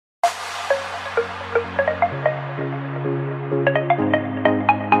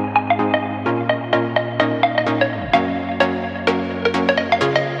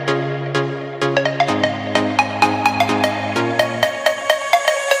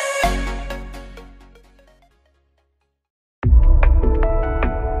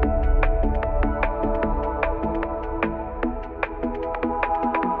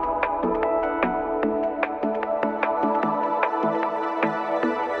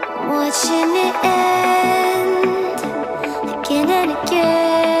watching it end again and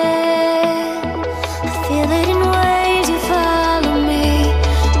again. I feel it in waves, you follow me,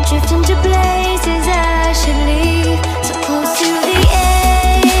 drifting to places I should leave. So close to the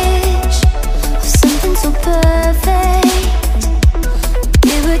edge of something so perfect.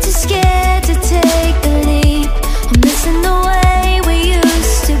 We were too scared to take the leap. I'm missing the way we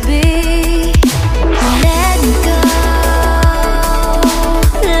used to be. Let me go.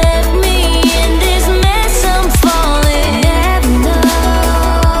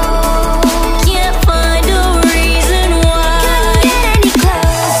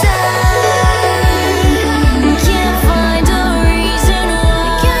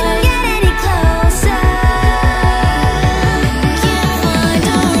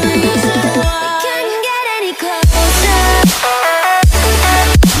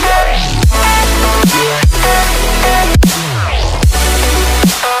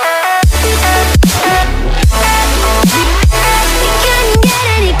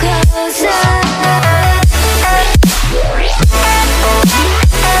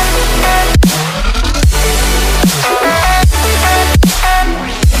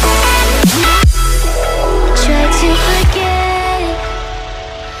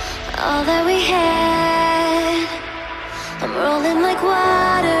 All that we had, I'm rolling like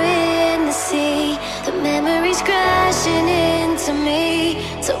water in the sea. The memories crashing into me,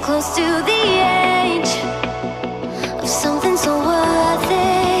 so close to the edge of something so worth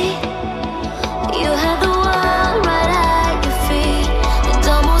it. You have the world right at your feet. It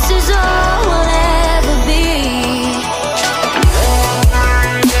almost is all we'll ever be.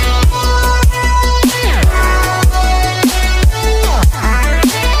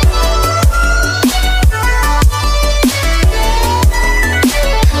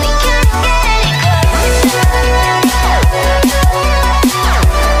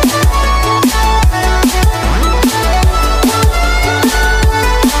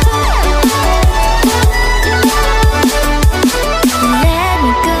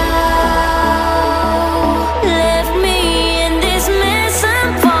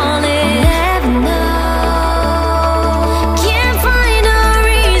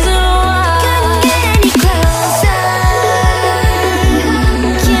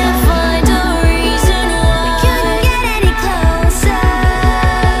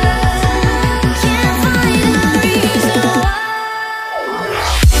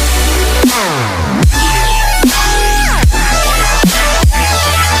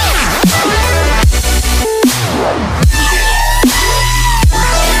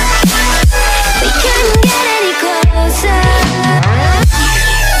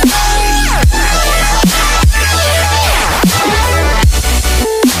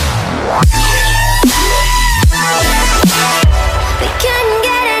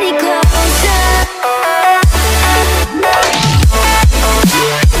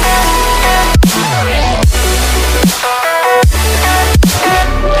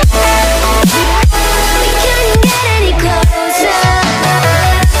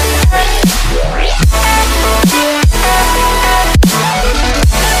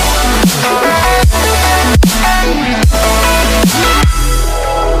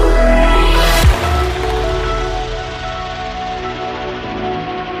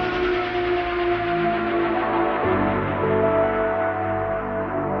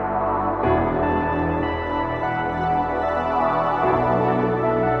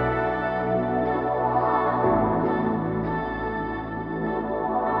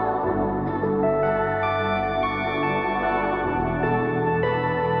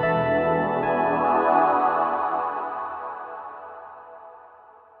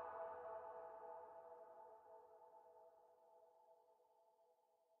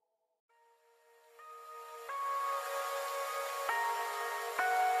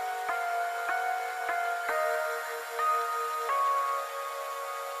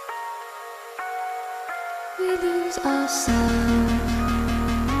 We lose ourselves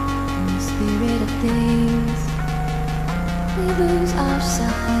in the spirit of things. We lose our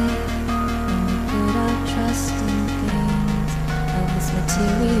sight when we put our trust in things of this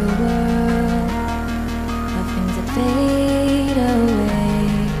material world, of things that fade away.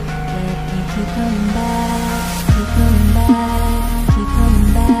 Yet we keep coming back, keep coming back, keep coming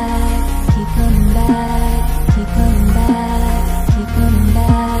back, keep coming back, keep coming back, keep coming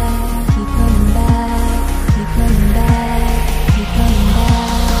back, keep coming back. Keep coming back, keep coming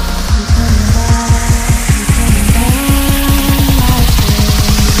back, keep coming back, keep coming back, my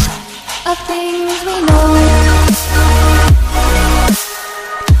friend. Of things we know,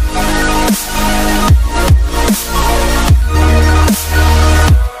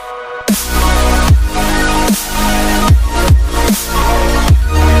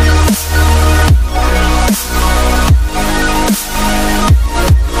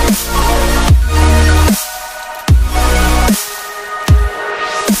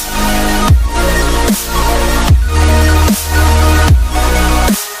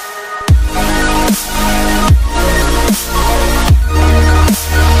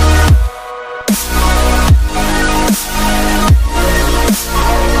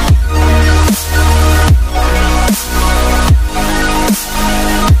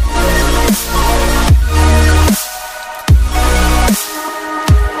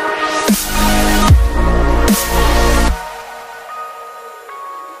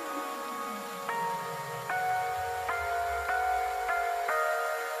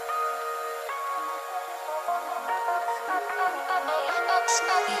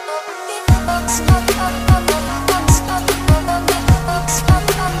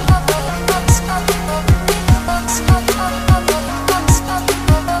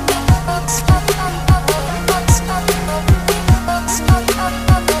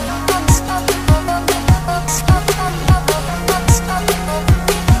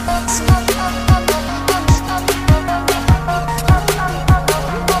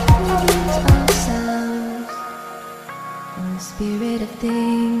 Spirit of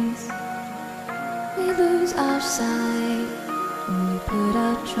things, we lose our sight when we put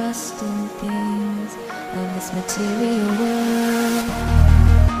our trust in things of this material world.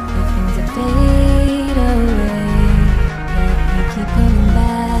 The things that fade away, yet we keep coming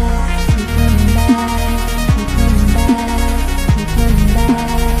back, keep coming back, keep coming back, keep coming back,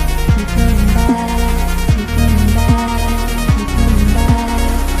 keep coming back, keep coming back, keep coming back,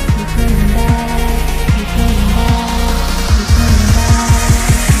 keep coming back, keep coming back.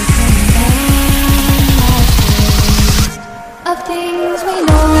 Of things we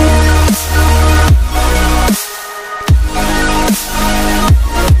know.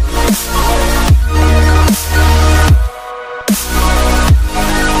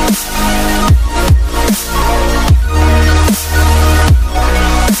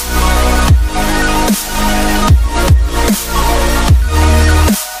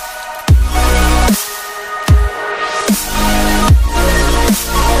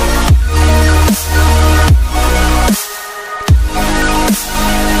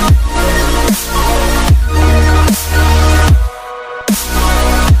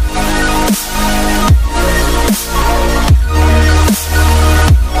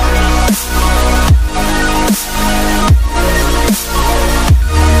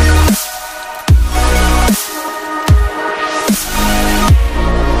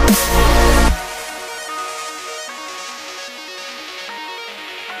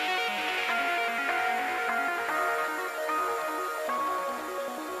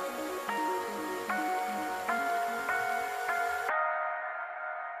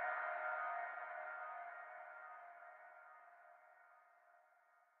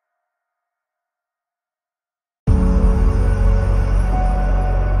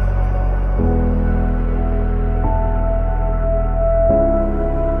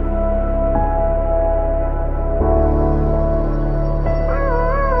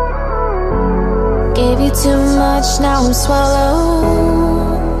 Gave you too much, now I'm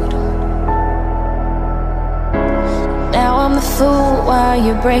swallowed. Now I'm the fool while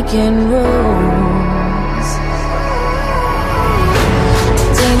you're breaking rules.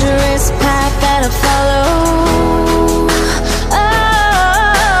 Dangerous path that I follow.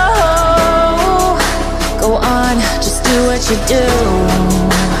 Oh, go on, just do what you do.